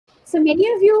So many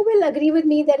of you will agree with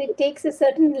me that it takes a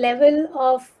certain level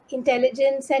of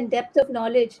intelligence and depth of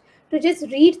knowledge to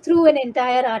just read through an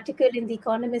entire article in The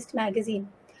Economist magazine.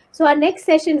 So our next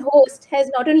session host has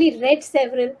not only read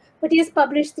several, but he has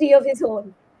published 3 of his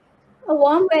own. A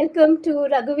warm welcome to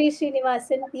Raghuvir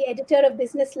Srinivasan, the editor of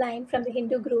Business Line from the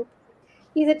Hindu Group.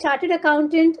 He's a chartered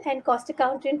accountant and cost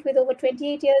accountant with over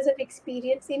 28 years of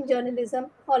experience in journalism,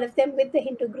 all of them with the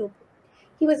Hindu Group.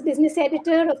 He was business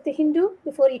editor of The Hindu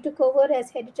before he took over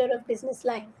as editor of Business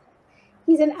Line.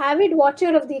 He's an avid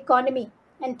watcher of the economy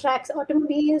and tracks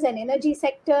automobiles and energy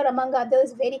sector, among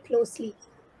others, very closely.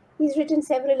 He's written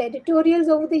several editorials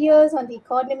over the years on the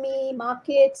economy,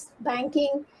 markets,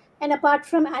 banking, and apart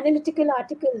from analytical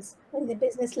articles in the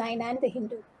Business Line and The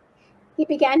Hindu. He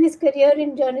began his career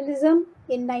in journalism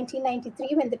in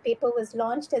 1993 when the paper was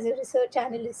launched as a research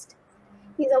analyst.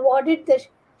 He's awarded the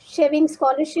Sheving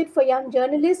Scholarship for Young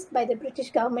Journalists by the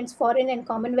British government's Foreign and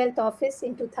Commonwealth Office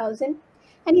in 2000,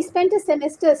 and he spent a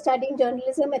semester studying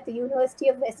journalism at the University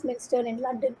of Westminster in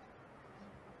London.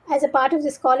 As a part of the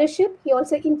scholarship, he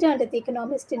also interned at The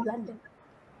Economist in London.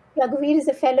 Raghuvir is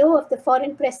a fellow of the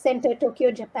Foreign Press Center, Tokyo,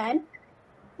 Japan,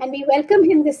 and we welcome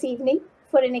him this evening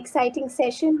for an exciting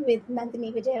session with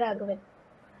Nandini Vijayaraghavan.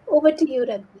 Over to you,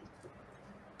 Raghuvir.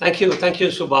 Thank you,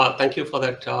 Subha. Thank you for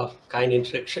that kind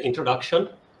introduction.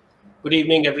 Good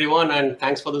evening, everyone, and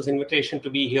thanks for this invitation to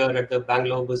be here at the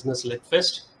Bangalore Business Lit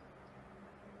Fest.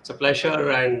 It's a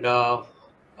pleasure, and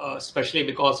especially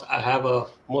because I have a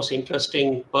most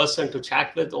interesting person to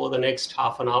chat with over the next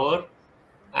half an hour,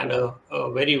 and a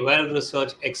very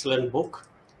well-researched, excellent book.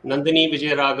 Nandini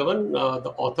Vijayaraghavan,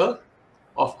 the author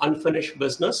of Unfinished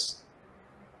Business.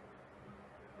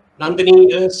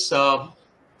 Nandini is,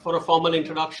 for a formal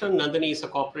introduction, Nandini is a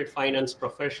corporate finance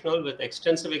professional with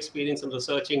extensive experience in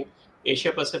researching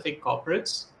Asia-Pacific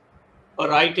corporates. Her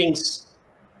writings,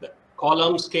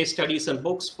 columns, case studies, and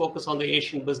books focus on the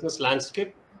Asian business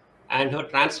landscape, and her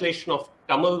translation of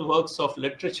Tamil works of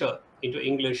literature into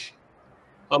English.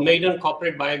 Her maiden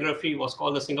corporate biography was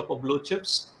called The Singapore Blue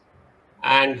Chips,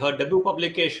 and her debut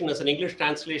publication is an English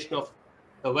translation of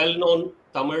the well-known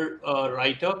Tamil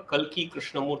writer Kalki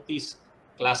Krishnamurthy's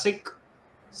classic,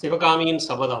 Sivagamiyin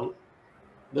Sabadam.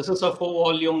 This is a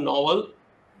 4-volume novel,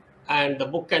 and the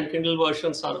book and Kindle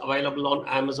versions are available on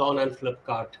Amazon and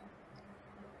Flipkart.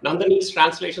 Nandini's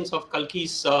translations of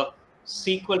Kalki's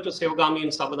sequel to Sivagamiyin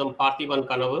Sabadam, Parthivan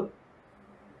Kanavu,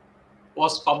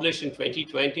 was published in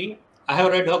 2020. I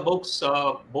have read her books,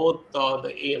 both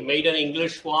the maiden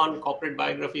English one, Corporate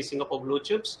Biography, Singapore Blue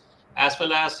Chips, as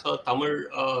well as her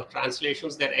Tamil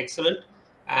translations. They're excellent,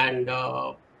 and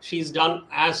she's done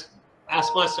as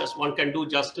much as one can do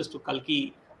justice to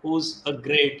Kalki, who's a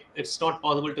great. It's not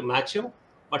possible to match him,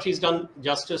 but she's done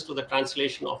justice to the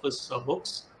translation of his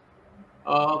books.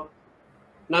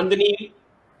 Nandini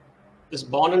is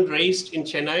born and raised in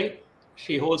Chennai.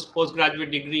 She holds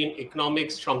postgraduate degree in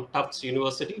economics from Tufts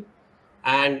University,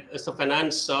 and is a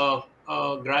finance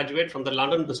graduate from the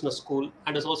London Business School,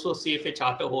 and is also a CFA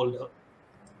charter holder.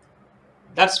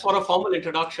 That's for a formal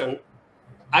introduction.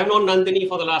 I've known Nandini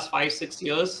for the last 5-6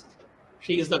 years.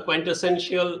 She is the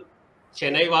quintessential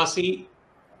Chennai Vasi,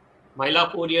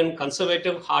 Mylapurian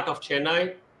conservative heart of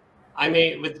Chennai. I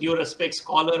may, with due respect,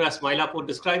 call her as Mylapur,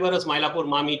 describe her as Mylapur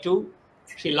Mami too.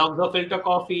 She loves her filter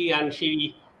coffee, and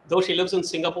though she lives in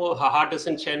Singapore, her heart is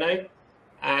in Chennai.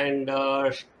 And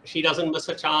she doesn't miss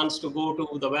a chance to go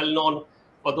to the well-known,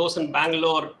 for those in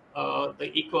Bangalore,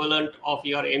 the equivalent of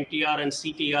your MTR and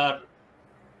CTR,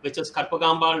 which is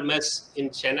Karpagambal Mess in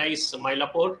Chennai's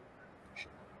Mylapur.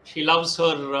 She loves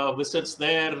her visits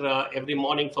there every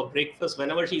morning for breakfast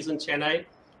whenever she's in Chennai.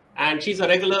 And she's a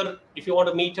regular. If you want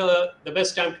to meet her, the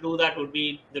best time to do that would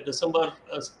be the December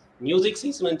music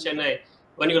season in Chennai,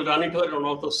 when you'll run into her on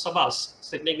one of those sabas,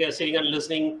 sitting and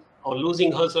listening or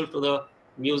losing herself to the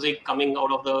music coming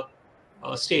out of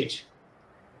the stage.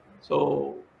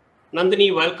 So,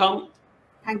 Nandini, welcome.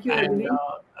 Thank you. And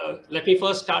let me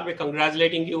first start by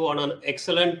congratulating you on an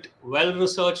excellent,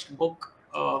 well-researched book,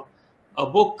 a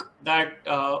book that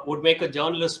would make a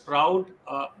journalist proud,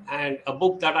 and a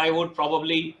book that I would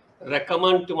probably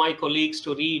recommend to my colleagues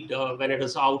to read when it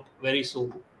is out very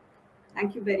soon.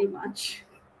 Thank you very much.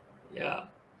 Yeah.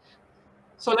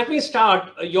 So let me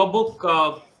start. Your book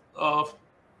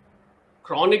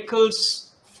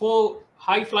chronicles 4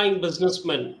 high-flying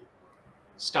businessmen,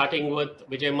 starting with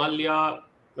Vijay Mallya,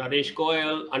 Naresh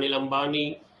Goyal, Anil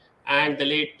Ambani, and the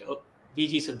late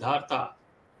V.G. Siddhartha.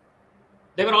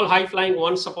 They were all high-flying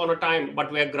once upon a time,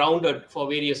 but were grounded for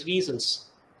various reasons.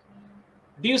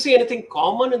 Do you see anything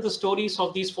common in the stories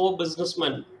of these 4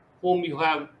 businessmen whom you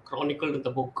have chronicled in the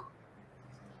book?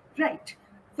 Right.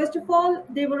 First of all,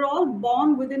 they were all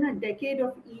born within a decade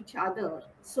of each other.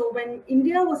 So when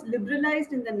India was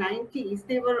liberalized in the 90s,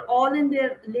 they were all in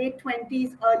their late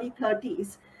 20s, early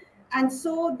 30s. And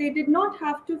so they did not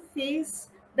have to face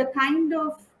the kind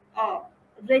of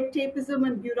red tapeism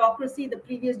and bureaucracy the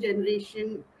previous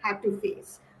generation had to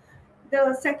face.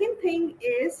 The second thing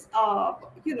is,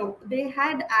 they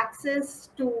had access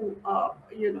to,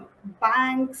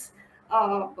 banks,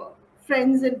 uh,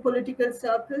 friends in political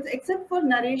circles, except for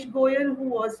Naresh Goyal, who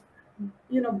was,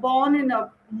 born in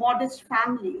a modest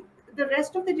family. The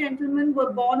rest of the gentlemen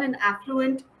were born in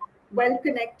affluent,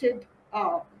 well-connected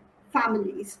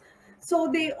families. So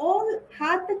they all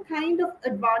had the kind of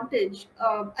advantage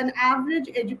an average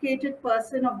educated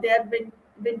person of their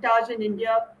vintage in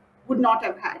India would not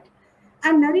have had.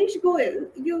 And Naresh Goyal,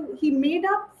 he made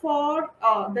up for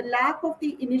the lack of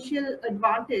the initial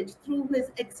advantage through his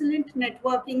excellent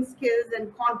networking skills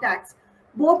and contacts,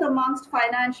 both amongst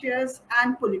financiers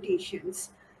and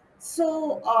politicians.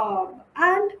 So,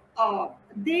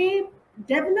 they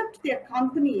developed their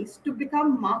companies to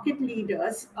become market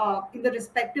leaders in the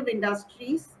respective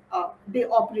industries they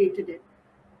operated in.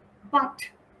 But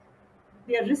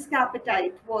their risk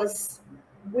appetite was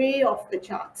way off the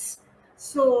charts.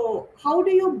 So, how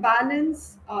do you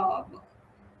balance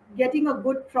getting a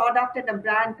good product and a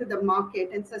brand to the market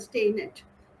and sustain it?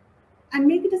 And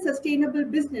make it a sustainable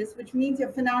business, which means your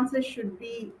finances should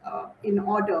be in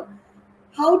order.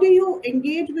 How do you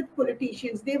engage with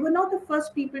politicians? They were not the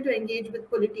first people to engage with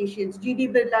politicians. G.D.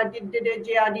 Birla did it,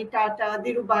 J.R.D. Tata,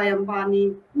 Dhirubhai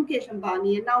Ambani, Mukesh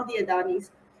Ambani, and now the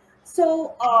Adanis.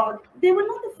 So they were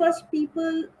not the first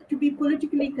people to be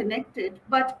politically connected,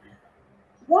 but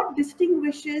what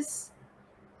distinguishes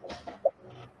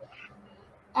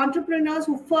entrepreneurs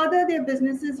who further their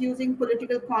businesses using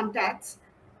political contacts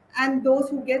and those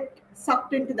who get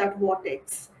sucked into that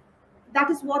vortex? That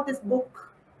is what this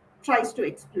book tries to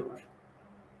explore.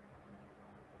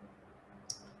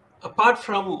 Apart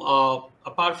from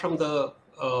the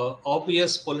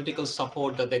obvious political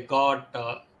support that they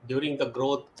got during the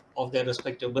growth of their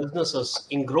respective businesses,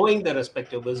 in growing their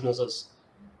respective businesses,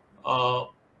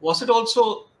 was it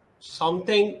also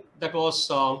something that was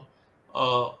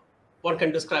one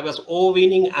can describe as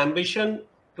overweening ambition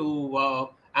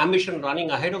ambition running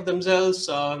ahead of themselves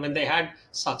when they had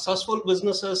successful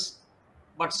businesses,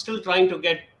 but still trying to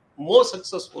get more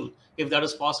successful if that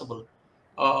is possible?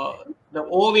 The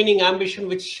overweening ambition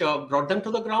which brought them to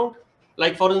the ground.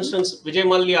 Like, for instance, Vijay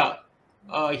Mallya,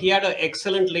 he had an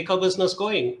excellent liquor business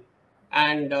going.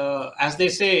 And as they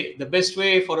say, the best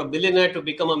way for a billionaire to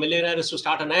become a millionaire is to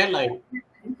start an airline.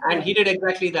 And he did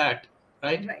exactly that,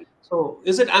 right? Right. So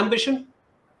is it ambition?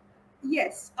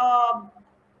 Yes.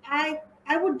 I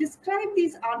would describe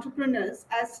these entrepreneurs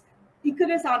as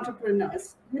Icarus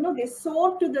entrepreneurs. They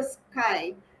soar to the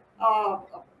sky, uh,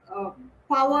 uh,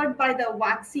 powered by the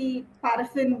waxy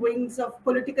paraffin wings of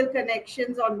political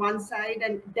connections on one side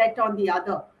and debt on the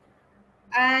other.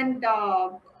 And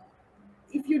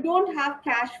if you don't have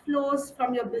cash flows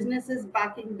from your businesses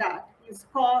backing that, you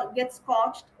get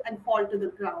scorched and fall to the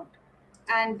ground.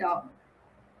 And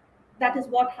that is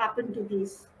what happened to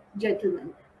these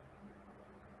gentlemen.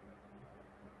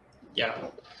 Yeah.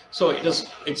 So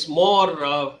it's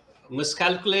more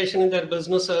miscalculation in their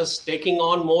businesses, taking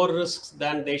on more risks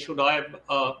than they should have.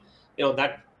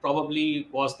 That probably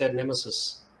was their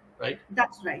nemesis, right?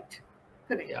 That's right.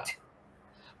 Correct. Yeah.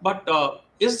 But are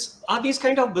these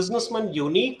kind of businessmen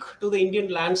unique to the Indian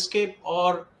landscape,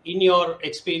 or in your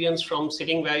experience from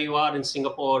sitting where you are in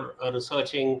Singapore,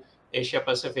 researching Asia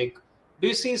Pacific, do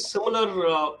you see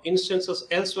similar instances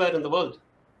elsewhere in the world?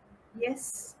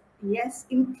 Yes,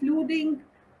 including,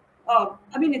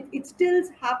 it still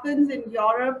happens in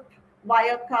Europe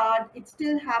via card. It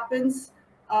still happens,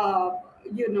 in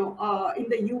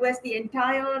the US, the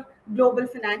entire global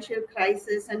financial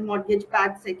crisis and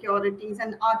mortgage-backed securities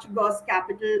and Archegos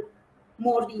Capital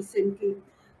more recently.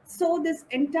 So this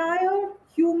entire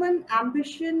human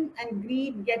ambition and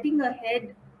greed getting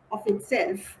ahead of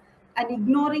itself and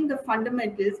ignoring the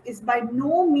fundamentals is by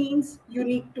no means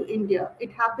unique to India.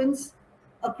 It happens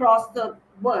across the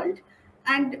world.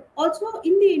 And also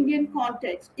in the Indian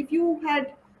context, if you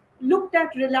had looked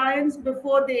at Reliance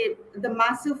before the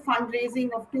massive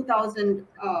fundraising of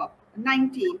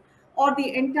 2019, or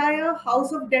the entire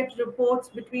House of Debt reports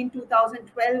between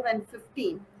 2012 and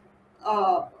 15,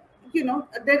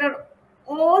 there are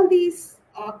all these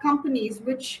companies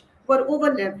which were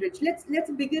over leveraged.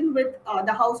 Let's begin with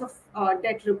the House of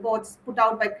Debt reports put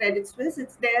out by Credit Suisse.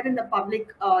 It's there in the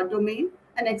public domain,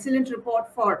 an excellent report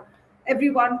for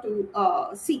everyone to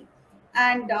see.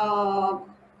 And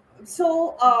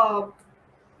So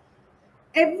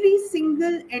every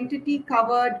single entity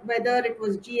covered, whether it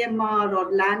was GMR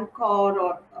or Lancor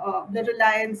or the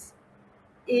Reliance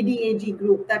ADAG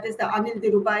group, that is the Anil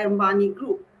Dhirubhai Ambani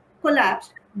group,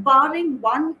 collapsed, barring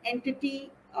one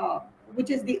entity, which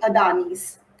is the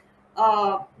Adanis.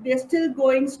 They're still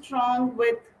going strong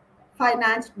with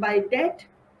financed by debt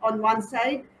on one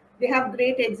side. They have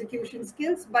great execution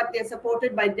skills, but they're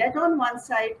supported by debt on one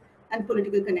side and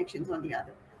political connections on the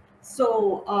other.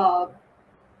 So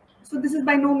this is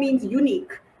by no means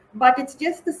unique, but it's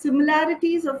just the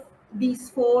similarities of these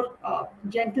four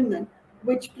gentlemen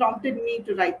which prompted me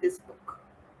to write this book.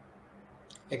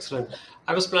 Excellent.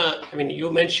 I mean,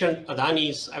 you mentioned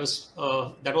Adani's.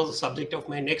 That was the subject of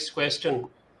my next question.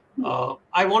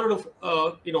 I wanted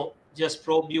to, just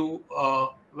probe you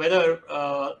whether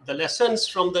the lessons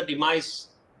from the demise,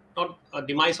 not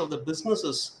demise of the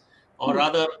businesses, or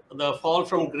rather the fall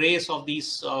from grace of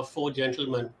these four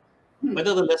gentlemen,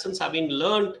 whether the lessons have been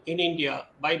learned in India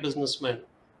by businessmen,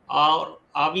 or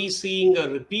are we seeing a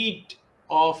repeat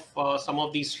of some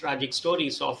of these tragic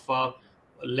stories of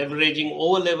leveraging,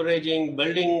 over leveraging,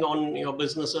 building on your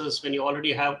businesses when you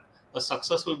already have a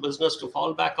successful business to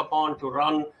fall back upon, to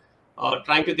run,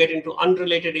 trying to get into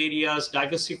unrelated areas,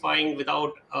 diversifying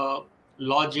without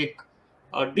logic.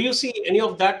 Do you see any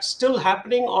of that still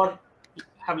happening, or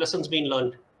have lessons been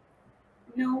learned?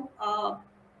 No,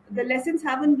 the lessons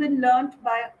haven't been learned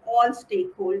by all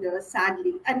stakeholders,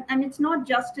 sadly. And it's not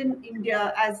just in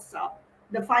India, as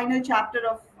the final chapter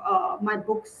of my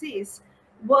book says.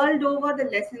 World over, the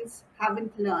lessons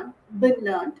haven't been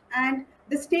learned. And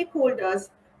the stakeholders,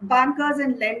 bankers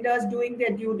and lenders doing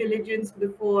their due diligence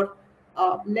before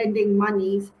lending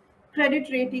monies, credit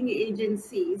rating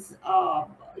agencies,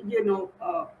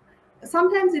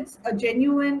 sometimes it's a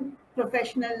genuine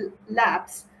professional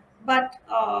lapse, but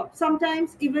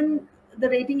sometimes even the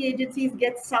rating agencies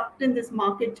get sucked in this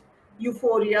market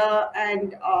euphoria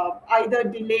and either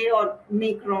delay or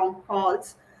make wrong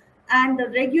calls. And the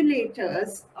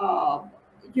regulators,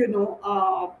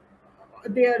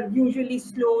 they are usually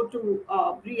slow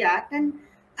to react. And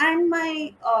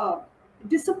my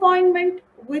disappointment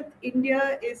with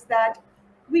India is that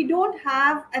we don't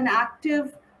have an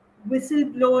active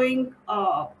whistleblowing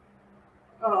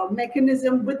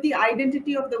mechanism with the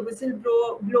identity of the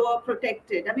whistleblower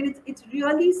protected. I mean, it's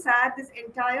really sad, this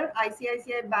entire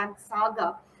ICICI Bank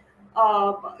saga.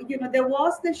 There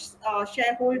was this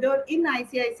shareholder in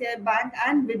ICICI Bank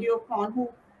and Videocon who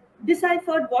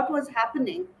deciphered what was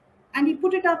happening, and he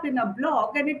put it up in a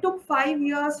blog, and it took 5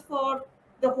 years for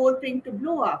the whole thing to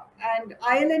blow up. And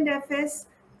IL&FS,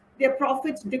 their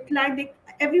profits declined.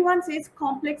 Everyone says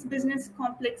complex business,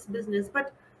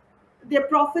 but their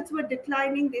profits were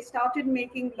declining. They started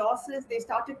making losses. They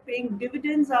started paying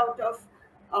dividends out of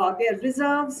their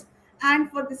reserves.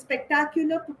 And for the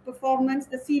spectacular performance,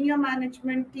 the senior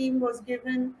management team was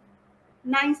given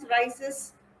nice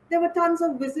rises. There were tons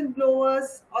of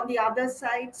whistleblowers on the other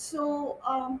side. So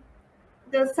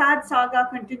the sad saga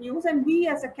continues, and we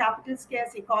as a capital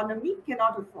scarce economy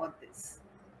cannot afford this.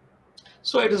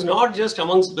 So it is not just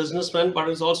amongst businessmen, but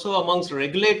it's also amongst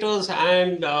regulators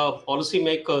and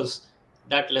policymakers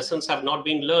that lessons have not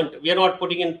been learned. We are not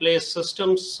putting in place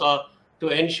systems to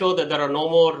ensure that there are no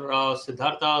more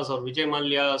Siddharthas or Vijay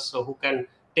Mallyas who can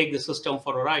take the system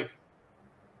for a ride.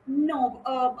 No,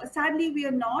 sadly we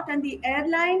are not. And the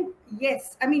airline,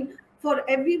 yes. I mean, for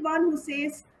everyone who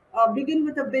says begin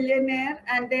with a billionaire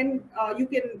and then you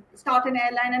can start an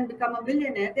airline and become a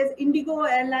millionaire, there's Indigo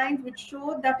Airlines which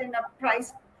show that in a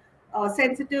price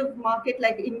sensitive market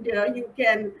like India, you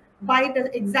can buy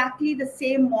exactly the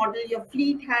same model. Your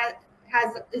fleet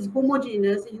is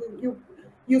homogeneous.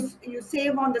 You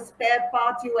save on the spare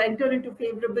parts. You enter into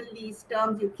favorable lease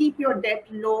terms. You keep your debt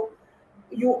low.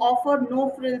 You offer no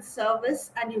frills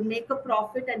service, and you make a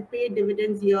profit and pay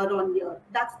dividends year on year.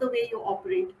 That's the way you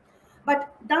operate.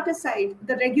 But that aside,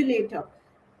 the regulator,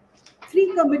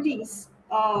 3 committees,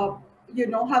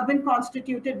 have been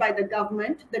constituted by the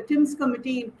government. The TIMS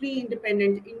committee in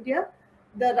pre-independent India,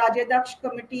 the Rajadaksh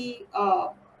committee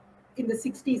in the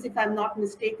 60s, if I'm not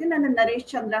mistaken, and the Naresh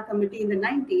Chandra committee in the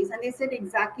 90s. And they said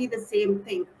exactly the same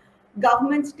thing.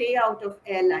 Government stay out of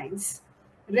airlines,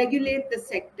 regulate the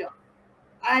sector,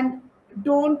 and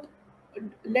don't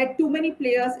let too many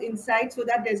players inside so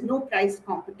that there's no price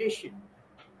competition.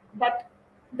 But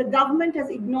the government has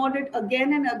ignored it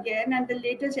again and again, and the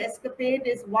latest escapade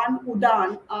is one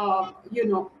Udan,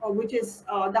 which is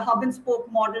the hub and spoke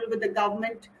model with the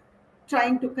government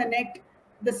trying to connect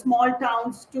the small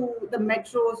towns to the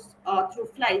metros through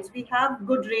flights. We have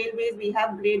good railways, we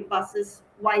have great buses.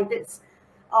 Why this?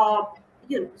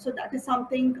 So that is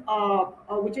something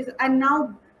which is, and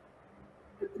now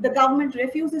the government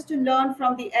refuses to learn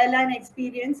from the airline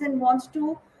experience and wants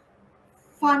to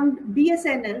fund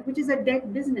BSNL, which is a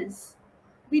debt business.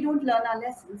 We don't learn our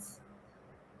lessons.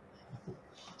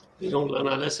 We don't learn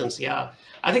our lessons. Yeah,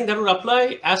 I think that would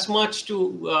apply as much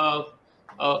to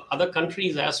other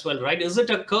countries as well, right? Is it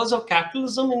a curse of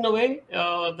capitalism in a way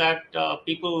that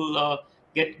people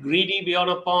get greedy beyond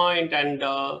a point, and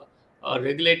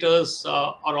regulators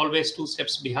are always two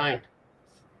steps behind?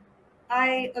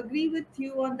 I agree with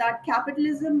you on that.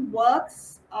 Capitalism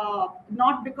works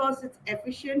not because it's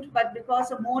efficient, but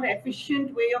because a more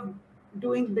efficient way of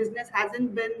doing business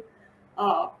hasn't been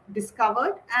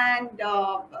discovered. And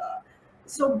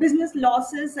so business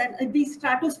losses and these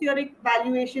stratospheric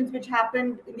valuations, which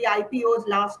happened in the IPOs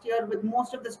last year, with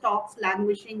most of the stocks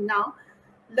languishing now,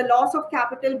 the loss of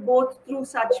capital, both through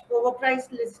such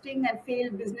overpriced listing and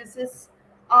failed businesses,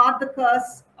 are the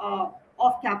curse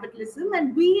of capitalism.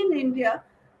 And we in India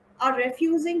are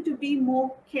refusing to be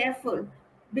more careful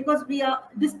because we are,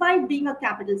 despite being a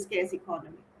capital scarce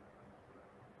economy.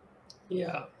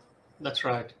 Yeah, that's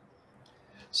right.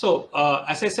 So,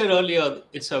 as I said earlier,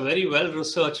 it's a very well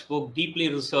researched book, deeply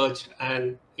researched,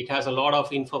 and it has a lot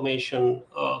of information.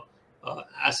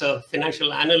 As a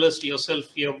financial analyst yourself,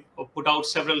 you have put out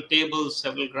several tables,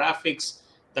 several graphics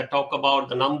that talk about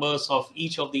the numbers of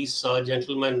each of these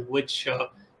gentlemen, which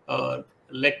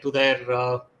led to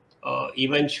their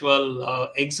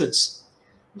eventual exits.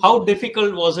 How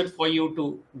difficult was it for you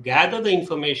to gather the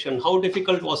information? How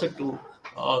difficult was it to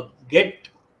get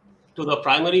to the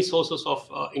primary sources of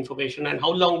information, and how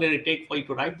long did it take for you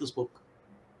to write this book?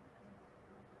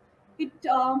 It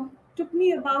took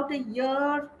me about a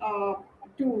year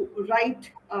to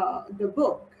write the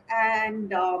book,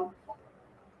 and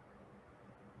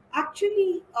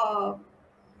actually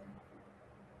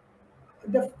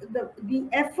the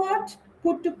effort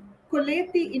put to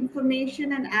collate the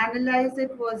information and analyze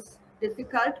it was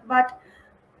difficult, but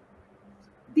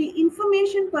the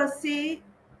information per se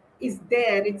is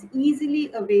there, it's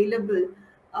easily available,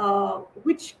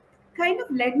 which kind of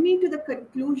led me to the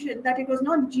conclusion that it was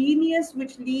not genius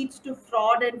which leads to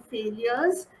fraud and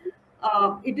failures.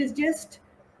 It is just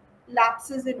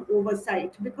lapses in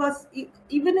oversight, because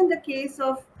even in the case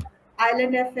of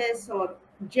Island FS or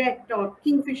Jet or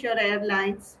Kingfisher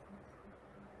Airlines,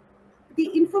 the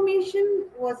information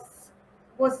was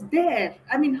there.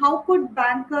 I mean, how could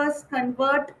bankers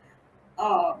convert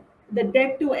uh, the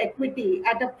debt to equity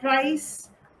at a price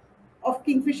of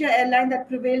Kingfisher Airline that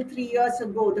prevailed 3 years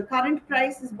ago? The current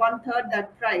price is one third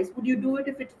that price. Would you do it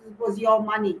if it was your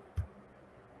money?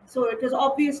 So it was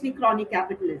obviously crony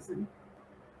capitalism.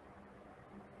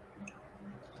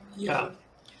 Yeah.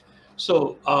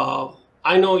 So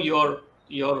I know you're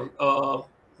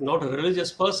not a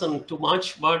religious person too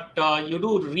much, but you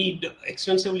do read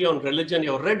extensively on religion.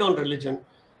 You're read on religion,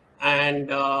 and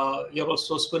you're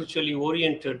also spiritually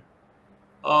oriented.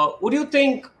 Would you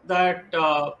think that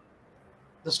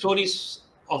the stories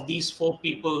of these four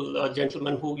people,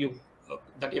 gentlemen, who you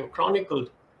that you've chronicled,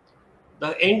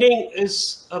 the ending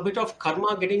is a bit of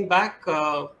karma getting back?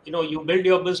 You build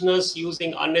your business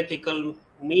using unethical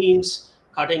means,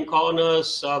 cutting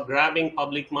corners, grabbing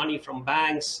public money from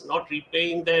banks, not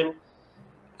repaying them,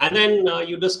 and then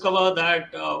you discover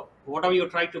that whatever you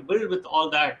try to build with all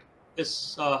that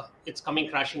is it's coming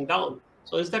crashing down.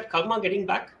 So is that karma getting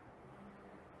back?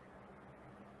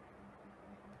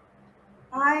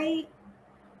 I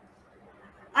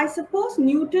I suppose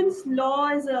Newton's law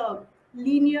is a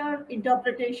linear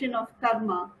interpretation of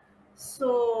karma.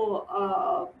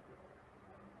 So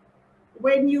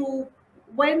when you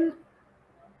when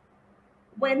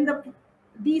when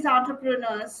these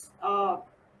entrepreneurs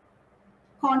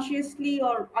consciously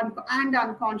and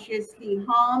unconsciously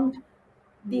harmed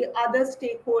the other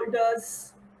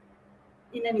stakeholders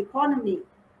in an economy,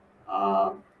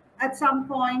 uh, at some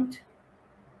point,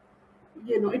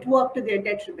 it worked to their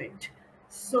detriment.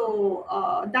 So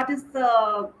that is the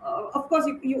of course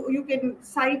you can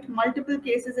cite multiple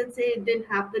cases and say it didn't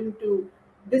happen to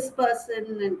this person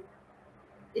and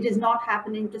it is not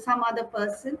happening to some other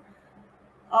person.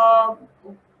 uh,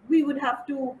 we would have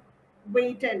to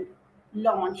wait and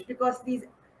launch, because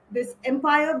this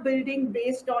empire building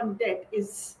based on debt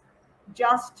is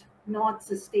just not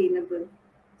sustainable.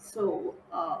 So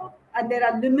and there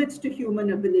are limits to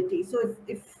human ability. So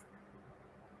if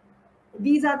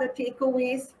these are the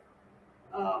takeaways,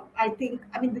 I think,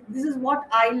 I mean, this is what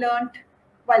I learned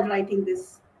while writing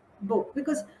this book,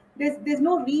 because there's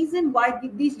no reason why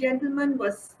these gentlemen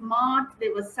were smart, they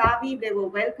were savvy, they were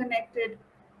well connected,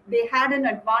 they had an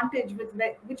advantage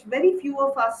which very few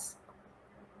of us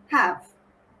have,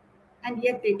 and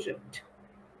yet they tripped.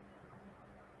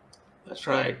 That's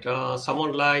right.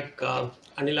 Someone like Anil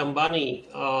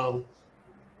Ambani,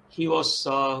 he was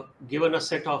given a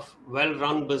set of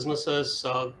well-run businesses,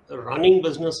 running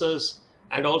businesses,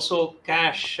 and also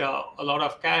cash, a lot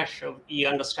of cash, we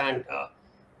understand,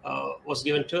 was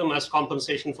given to him as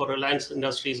compensation for Reliance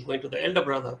Industries going to the elder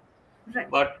brother. Right.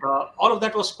 But all of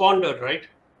that was squandered, right?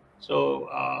 So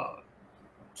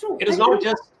True. it is not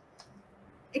just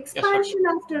expansion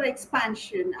after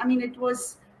expansion. I mean, it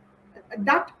was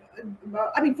that.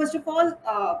 I mean, first of all,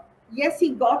 yes, he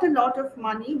got a lot of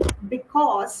money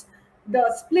because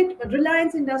the split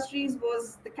Reliance Industries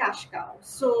was the cash cow.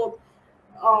 So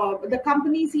the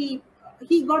companies he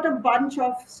got a bunch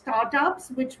of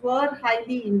startups which were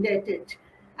highly indebted,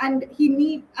 and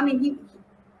he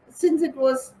since it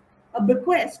was a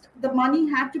bequest, the money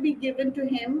had to be given to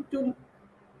him to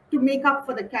make up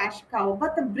for the cash cow.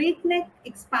 But the breakneck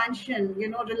expansion,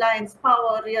 Reliance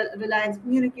Power, Reliance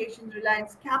Communications,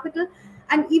 Reliance Capital,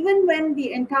 and even when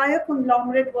the entire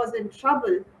conglomerate was in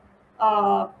trouble,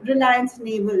 Reliance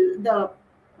Naval,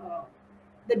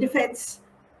 the defense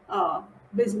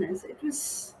business, it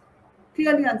was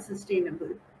clearly unsustainable.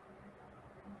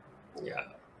 Yeah.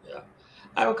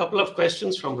 I have a couple of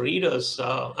questions from readers.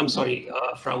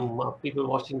 From people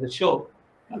watching the show.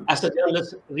 As a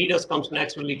journalist, readers comes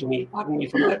naturally to me. Pardon me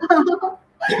for that.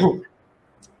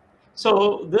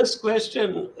 So this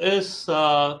question is,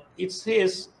 it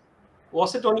says,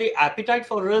 was it only appetite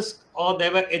for risk, or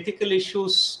there were ethical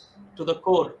issues to the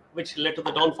core which led to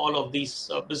the downfall of these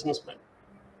businessmen?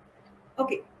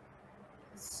 Okay.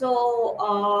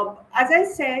 So, as I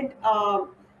said,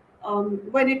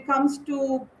 when it comes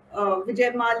to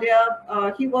Vijay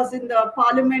Mallya, he was in the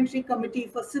Parliamentary Committee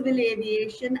for Civil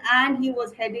Aviation, and he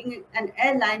was heading an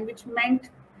airline, which meant,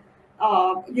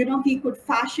 he could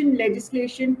fashion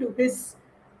legislation to his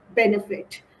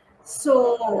benefit.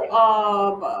 So,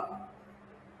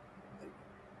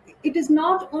 it was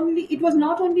not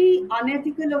only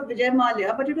unethical of Vijay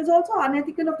Mallya, but it was also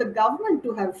unethical of the government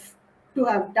to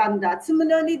have done that.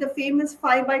 Similarly, the famous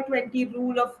 5/20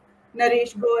 rule of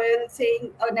Naresh Goyal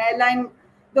saying an airline,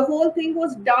 the whole thing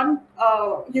was done.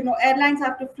 Airlines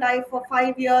have to fly for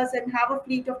 5 years and have a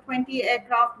fleet of 20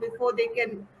 aircraft before they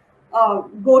can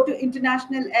go to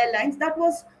international airlines. That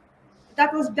was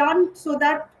done so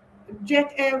that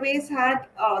Jet Airways had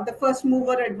the first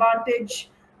mover advantage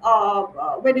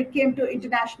when it came to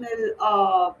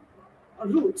international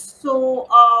routes. So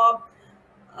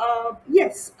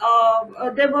yes,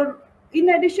 there were. In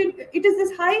addition, it is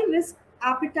this high risk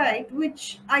appetite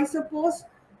which I suppose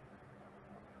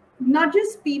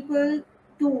nudges people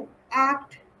to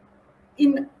act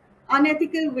in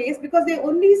unethical ways, because they're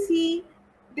only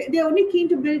keen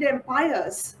to build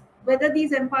empires. Whether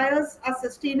these empires are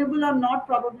sustainable or not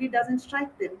probably doesn't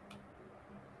strike them.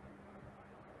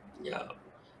 Yeah,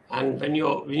 and when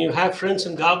you have friends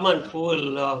in government who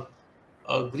will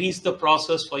grease the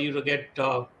process for you to get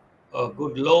a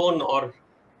good loan or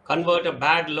convert a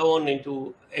bad loan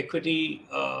into equity,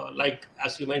 like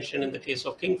as you mentioned in the case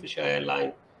of Kingfisher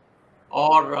Airline,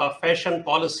 or fashion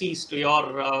policies to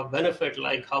your benefit,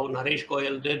 like how Naresh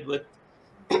Goyal did with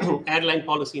airline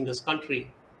policy in this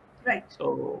country. Right.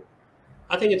 So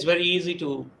I think it's very easy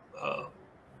to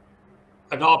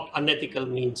adopt unethical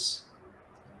means.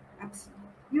 Absolutely.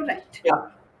 You're right. Yeah.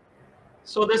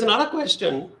 So there's another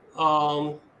question.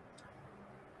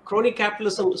 Crony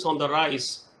capitalism is on the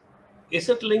rise. Is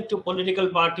it linked to political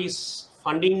parties'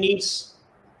 funding needs?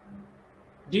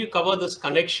 Do you cover this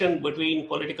connection between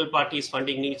political parties'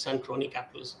 funding needs and crony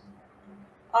capitalism?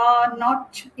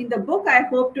 Not in the book. I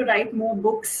hope to write more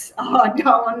books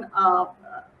down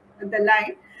the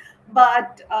line.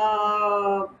 But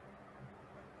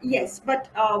yes, but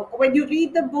when you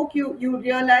read the book, you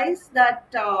realize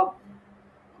that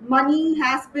money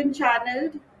has been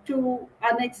channeled to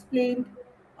unexplained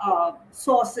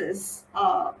sources.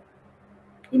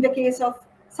 In the case of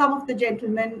some of the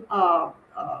gentlemen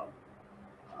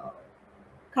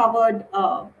covered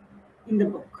in the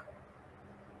book.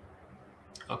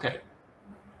 Okay.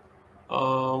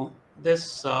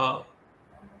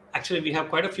 Actually, we have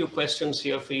quite a few questions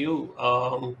here for you.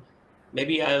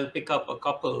 Maybe I'll pick up a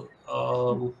couple.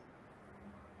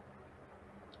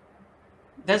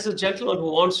 There's a gentleman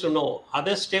who wants to know, are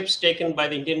there steps taken by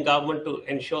the Indian government to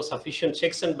ensure sufficient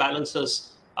checks and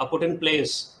balances are put in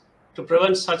place to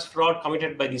prevent such fraud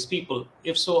committed by these people?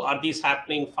 If so, are these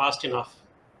happening fast enough?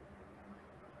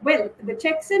 Well, the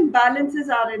checks and balances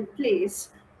are in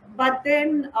place, but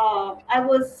then I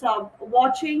was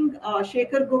watching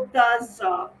Shekhar Gupta's,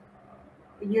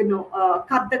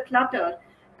 Cut the Clutter,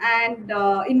 And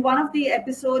in one of the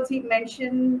episodes, he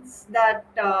mentions that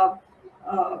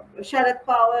Sharad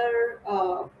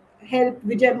Pawar helped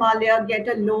Vijay Mallya get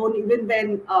a loan even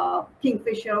when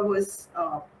Kingfisher was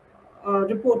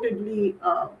reportedly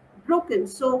broken.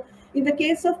 So in the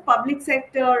case of public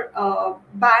sector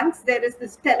banks, there is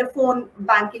this telephone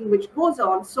banking which goes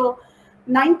on. So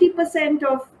 90%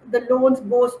 of the loans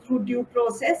goes through due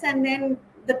process, and then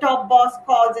the top boss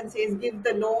calls and says give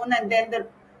the loan, and then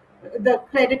the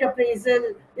credit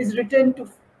appraisal is written to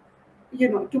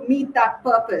to meet that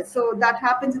purpose. So that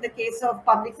happens in the case of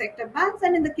public sector banks,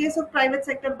 and in the case of private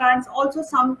sector banks also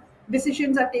some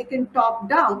decisions are taken top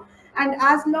down. And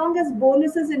as long as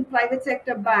bonuses in private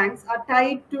sector banks are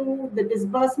tied to the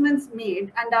disbursements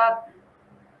made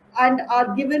and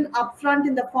are given upfront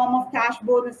in the form of cash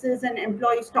bonuses and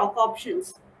employee stock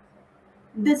options,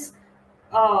 this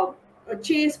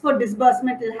chase for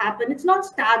disbursement will happen. It's not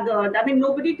staggered. I mean,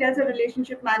 nobody tells a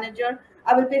relationship manager,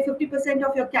 I will pay 50%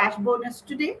 of your cash bonus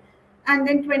today, and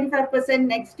then 25%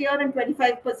 next year, and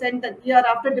 25% the year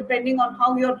after, depending on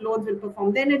how your loans will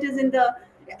perform. Then it is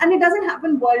and it doesn't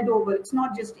happen world over. It's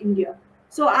not just India.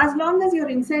 So as long as your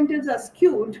incentives are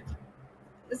skewed,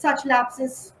 such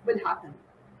lapses will happen.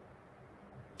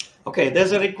 Okay,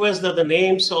 there's a request that the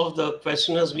names of the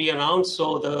questioners be announced.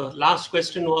 So the last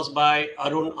question was by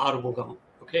Arun Arumugam.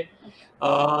 Okay,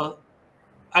 I'll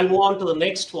move on to the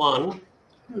next one.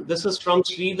 This is from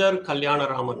Sridhar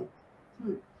Kalyanaraman.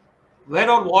 Where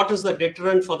or what is the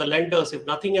deterrent for the lenders if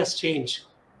nothing has changed?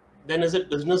 Then is it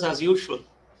business as usual?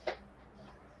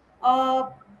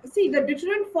 See, the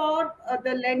deterrent for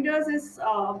the lenders is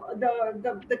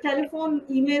the telephone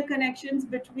email connections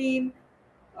between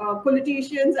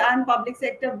politicians and public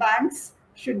sector banks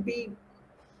should be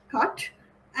cut,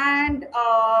 and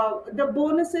the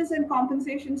bonuses and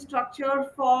compensation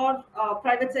structure for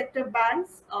private sector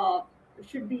banks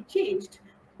should be changed.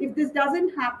 If this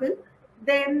doesn't happen,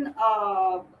 then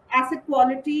asset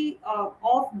quality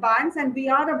of banks, and we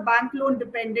are a bank loan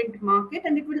dependent market,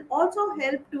 and it will also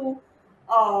help to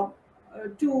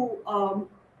to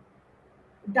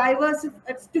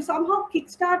somehow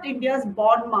kickstart India's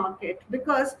bond market,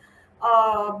 because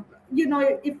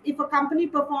if a company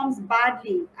performs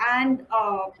badly and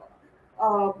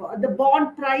the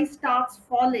bond price starts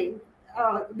falling,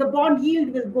 the bond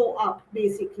yield will go up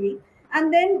basically,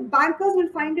 and then bankers will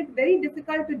find it very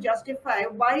difficult to justify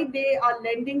why they are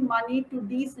lending money to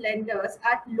these lenders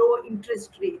at low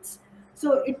interest rates.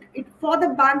 So it for the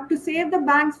bank, to save the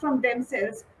banks from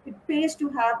themselves, it pays to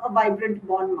have a vibrant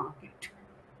bond market.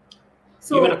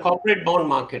 So, even a corporate bond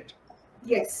market.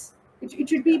 Yes, it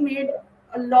should be made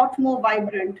a lot more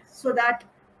vibrant, so that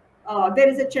there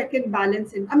is a check and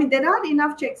balance in. I mean, there are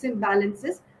enough checks and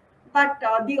balances, but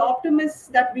the optimists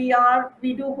that we are,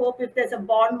 we do hope if there's a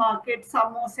bond market,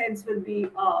 some more sense will be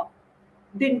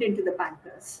dinned into the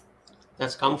bankers.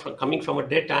 That's coming from a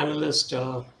debt analyst.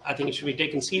 I think it should be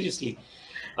taken seriously.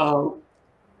 Arun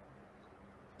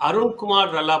Kumar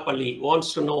Ralapalli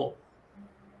wants to know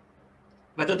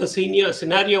whether the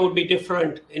scenario would be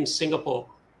different in Singapore.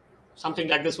 Something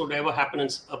like this would ever happen in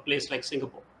a place like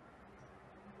Singapore.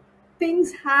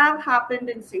 Things have happened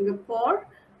in Singapore.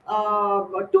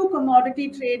 Two commodity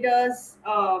traders,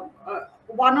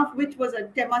 one of which was a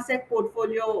Temasek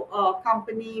portfolio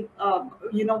company,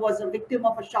 was a victim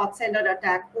of a short seller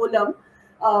attack, Olam,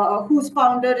 whose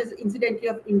founder is incidentally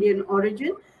of Indian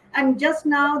origin. And just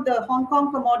now, the Hong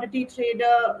Kong commodity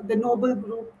trader, the Noble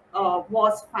Group,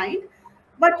 was fined.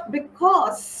 But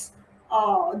because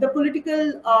the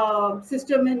political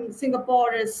system in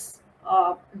Singapore is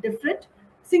different,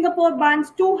 Singapore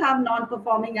banks too have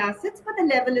non-performing assets, but the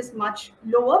level is much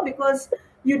lower because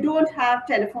you don't have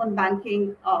telephone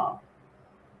banking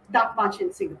that much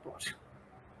in Singapore.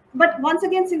 But once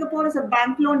again, Singapore is a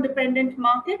bank loan dependent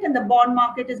market, and the bond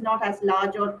market is not as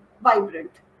large or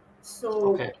vibrant.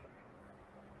 So okay.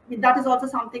 That is also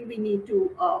something we need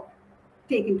to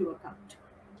take into account.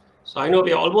 So I know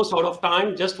we are almost out of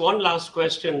time. Just one last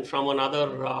question from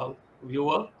another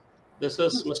viewer. This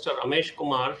is Mr. Ramesh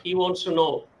Kumar. He wants to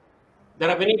know, there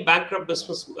are many bankrupt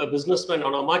businessmen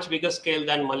on a much bigger scale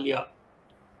than Mallya.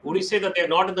 Would you say that they're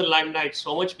not in the limelight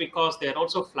so much because they're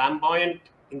also flamboyant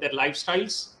in their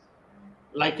lifestyles,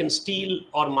 like in steel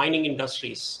or mining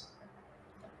industries?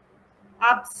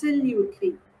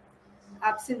 Absolutely.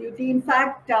 Absolutely. In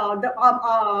fact, I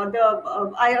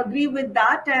agree with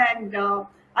that, and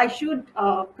I should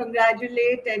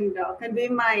congratulate and convey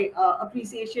my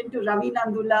appreciation to Ravi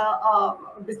Nandula,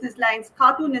 Business Line's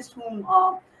cartoonist, whom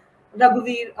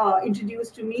Raghuvir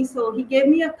introduced to me. So he gave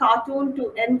me a cartoon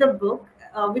to end the book,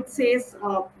 which says,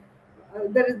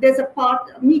 there's a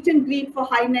part meet and greet for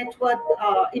high net worth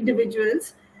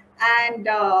individuals, and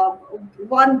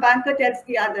one banker tells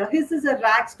the other, his is a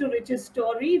rags to riches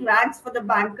story, rags for the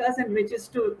bankers and riches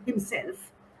to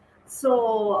himself.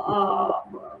 So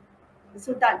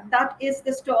so that is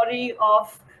the story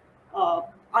of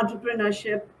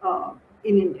entrepreneurship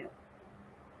in India.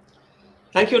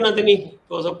 Thank you, Nandini. It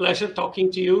was a pleasure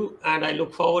talking to you, and I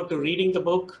look forward to reading the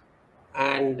book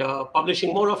and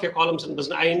publishing more of your columns in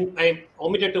business. I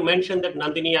omitted to mention that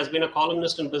Nandini has been a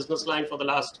columnist in Business Line for the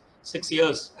last 6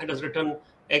 years and has written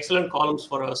excellent columns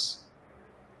for us.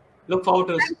 Look forward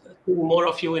to seeing more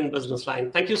of you in Business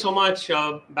Line. Thank you so much,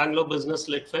 Bangalore Business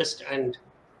Lit Fest, and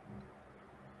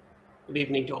good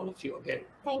evening to all of you again.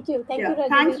 Thank you. Thank you, Yeah, Raghuvir.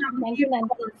 thanks, Thank you, Raghuvir,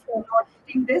 Nandini, for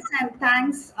moderating this, and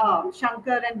thanks,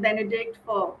 Shankar and Benedict,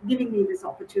 for giving me this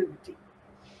opportunity.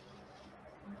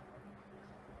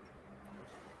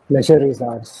 Pleasure is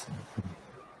ours.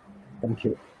 Thank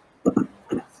you.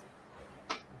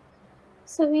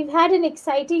 So we've had an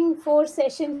exciting 4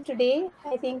 sessions today.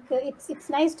 I think it's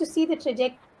nice to see the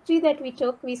trajectory that we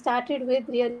took. We started with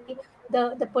really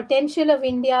the potential of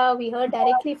India. We heard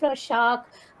directly from Shark.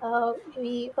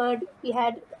 We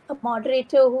had a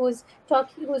moderator who's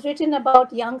written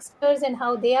about youngsters and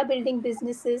how they are building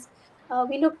businesses.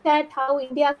 We looked at how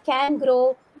India can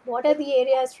grow. What are the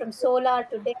areas from solar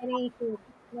to dairy to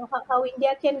how India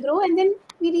can grow, and then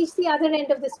we reach the other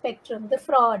end of the spectrum, the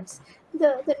frauds,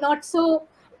 the not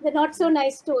so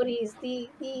nice stories, the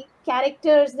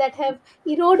characters that have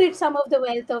eroded some of the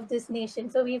wealth of this nation.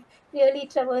 So we've really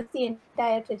traversed the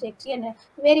entire trajectory, and a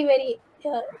very, very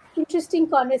interesting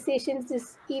conversations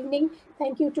this evening.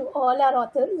 Thank you to all our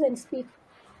authors and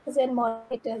speakers and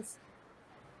moderators.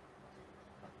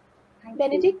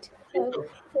 Benedict, over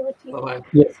to you. Bye-bye.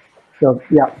 Yes. So,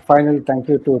 yeah, final thank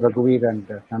you to Raghuvir and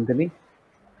Nandini.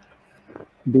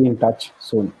 Be in touch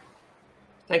soon.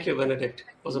 Thank you, Benedict.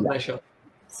 It was a pleasure.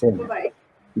 Same. Bye-bye.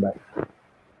 Bye.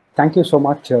 Thank you so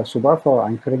much, Subha, for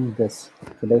anchoring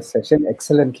today's session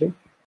excellently.